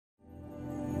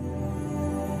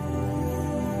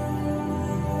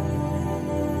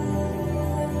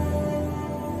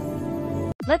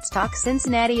Let's Talk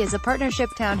Cincinnati is a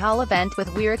partnership town hall event with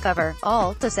WeRecover,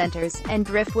 Alta Centers, and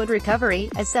Driftwood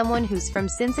Recovery. As someone who's from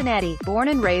Cincinnati, born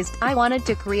and raised, I wanted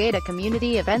to create a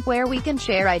community event where we can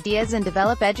share ideas and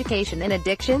develop education in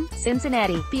addiction.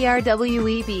 Cincinnati,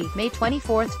 PRWEB, May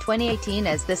 24, 2018.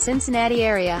 As the Cincinnati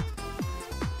area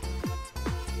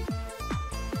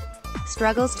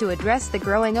struggles to address the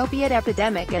growing opiate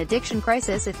epidemic and addiction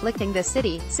crisis afflicting the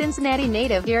city, Cincinnati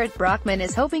native Garrett Braukman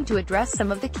is hoping to address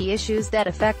some of the key issues that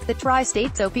affect the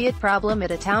tri-state's opiate problem at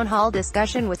a town hall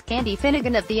discussion with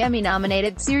Finnigan of the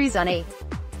Emmy-nominated series on A.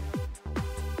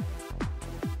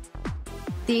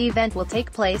 The event will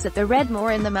take place at the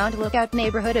Redmore in the Mount Lookout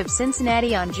neighborhood of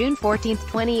Cincinnati on June 14,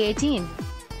 2018.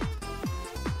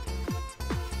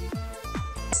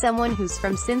 Someone who's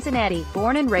from Cincinnati,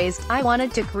 born and raised, I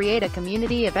wanted to create a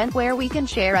community event where we can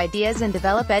share ideas and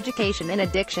develop education in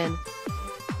addiction.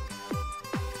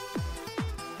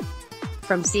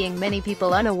 From seeing many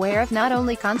people unaware of not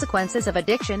only consequences of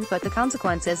addiction but the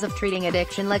consequences of treating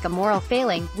addiction like a moral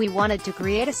failing, we wanted to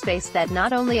create a space that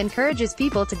not only encourages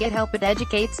people to get help but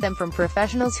educates them from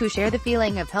professionals who share the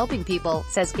feeling of helping people,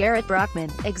 says Garrett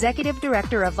Braukman, Executive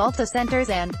Director of Alta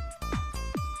Centers and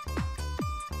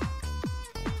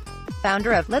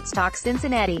founder of Let's Talk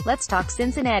Cincinnati. Let's Talk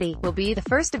Cincinnati will be the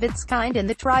first of its kind in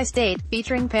the tri-state,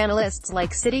 featuring panelists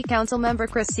like City Council member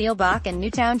Chris Seelbach and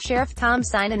Newtown Sheriff Tom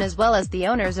Sinan, as well as the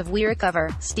owners of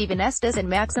WeRecover, Stephen Estes and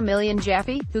Maximilian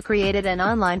Jaffe, who created an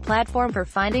online platform for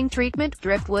finding treatment.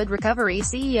 Driftwood Recovery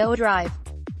CEO Drive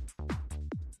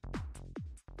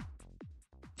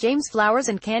James Flowers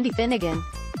and Finnigan.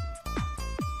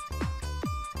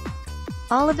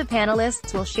 All of the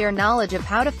panelists will share knowledge of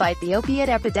how to fight the opiate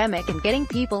epidemic and getting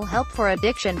people help for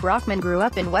addiction. Braukman grew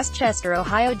up in Westchester,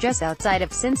 Ohio, just outside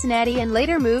of Cincinnati, and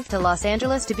later moved to Los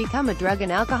Angeles to become a drug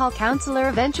and alcohol counselor,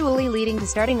 eventually leading to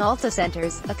starting Alta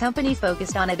Centers, a company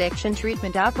focused on addiction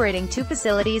treatment, operating 2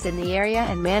 facilities in the area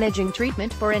and managing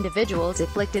treatment for individuals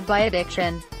afflicted by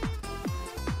addiction.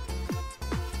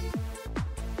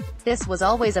 This was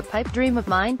always a pipe dream of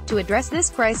mine, to address this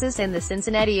crisis in the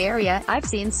Cincinnati area. I've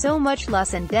seen so much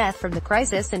loss and death from the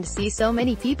crisis and see so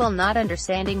many people not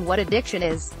understanding what addiction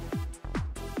is.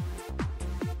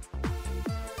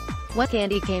 When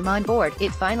Candy came on board,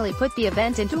 it finally put the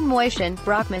event into motion,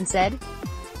 Braukman said.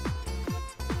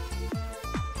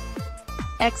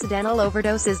 Accidental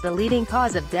overdose is the leading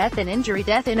cause of death and injury.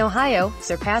 Death in Ohio,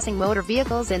 surpassing motor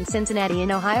vehicles in Cincinnati,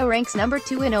 and Ohio ranks number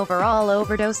 2 in overall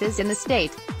overdoses in the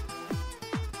state.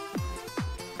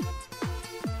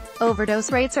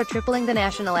 Overdose rates are tripling the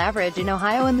national average in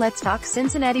Ohio, and Let's Talk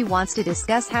Cincinnati wants to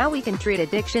discuss how we can treat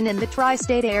addiction in the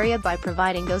tri-state area by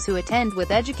providing those who attend with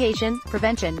education,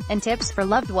 prevention, and tips for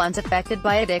loved ones affected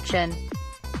by addiction.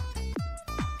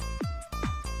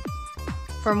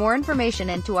 For more information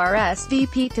and to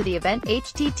RSVP to the event,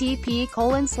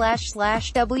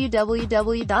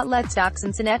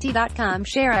 http://www.letstalkcincinnati.com.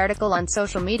 Share article on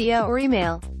social media or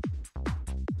email.